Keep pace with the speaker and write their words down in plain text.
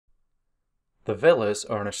The villas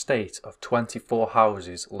are an estate of 24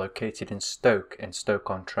 houses located in Stoke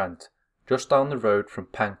Stoke-on-Trent, just down the road from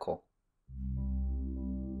Penkle.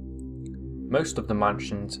 Most of the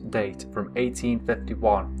mansions date from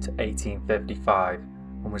 1851 to 1855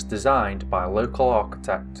 and was designed by local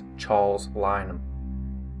architect Charles Lynham.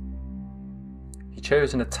 He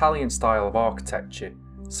chose an Italian style of architecture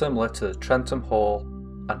similar to the Trentham Hall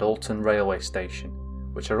and Alton railway station,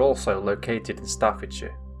 which are also located in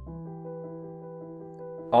Staffordshire.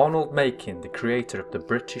 Arnold Machin, the creator of the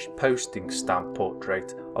British posting stamp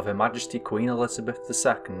portrait of Her Majesty Queen Elizabeth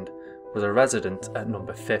II, was a resident at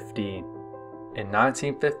number 15. In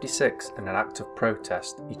 1956, in an act of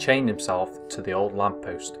protest, he chained himself to the old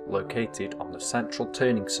lamppost located on the central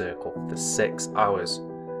turning circle for 6 hours,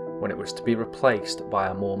 when it was to be replaced by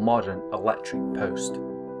a more modern electric post.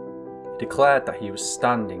 He declared that he was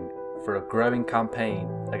standing for a growing campaign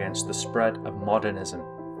against the spread of modernism,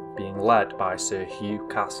 being led by Sir Hugh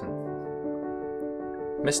Casson.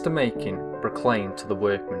 Mr. Machin proclaimed to the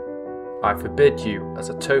workmen, "I forbid you, as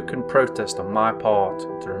a token protest on my part,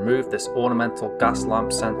 to remove this ornamental gas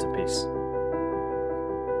lamp centrepiece."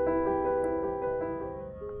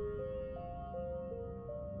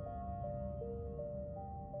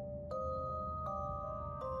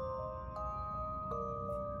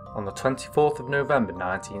 On the 24th of November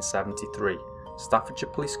 1973, Staffordshire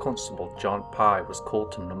Police Constable John Pye was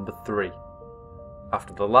called to number 3,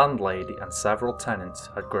 after the landlady and several tenants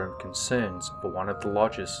had grown concerns for one of the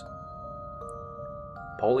lodgers.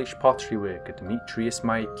 Polish pottery worker Demetrius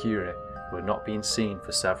Mayakura, who had not been seen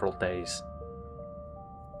for several days.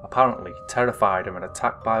 Apparently terrified of an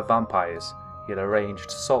attack by vampires, he had arranged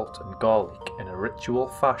salt and garlic in a ritual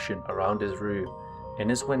fashion around his room. In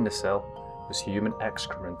his windowsill was human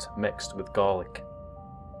excrement mixed with garlic.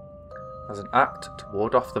 As an act to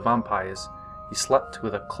ward off the vampires, he slept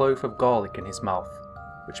with a clove of garlic in his mouth,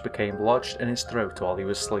 which became lodged in his throat while he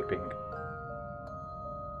was sleeping.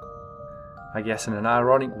 I guess in an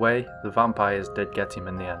ironic way, the vampires did get him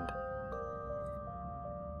in the end.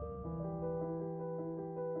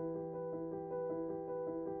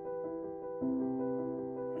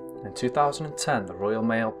 In 2010, the Royal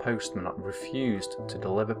Mail postman refused to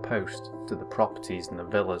deliver post to the properties in the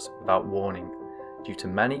villas without warning, due to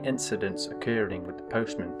many incidents occurring with the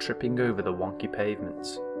postman tripping over the wonky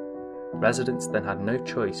pavements. Residents then had no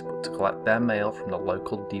choice but to collect their mail from the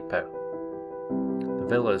local depot. The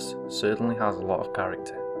villas certainly has a lot of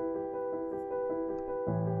character.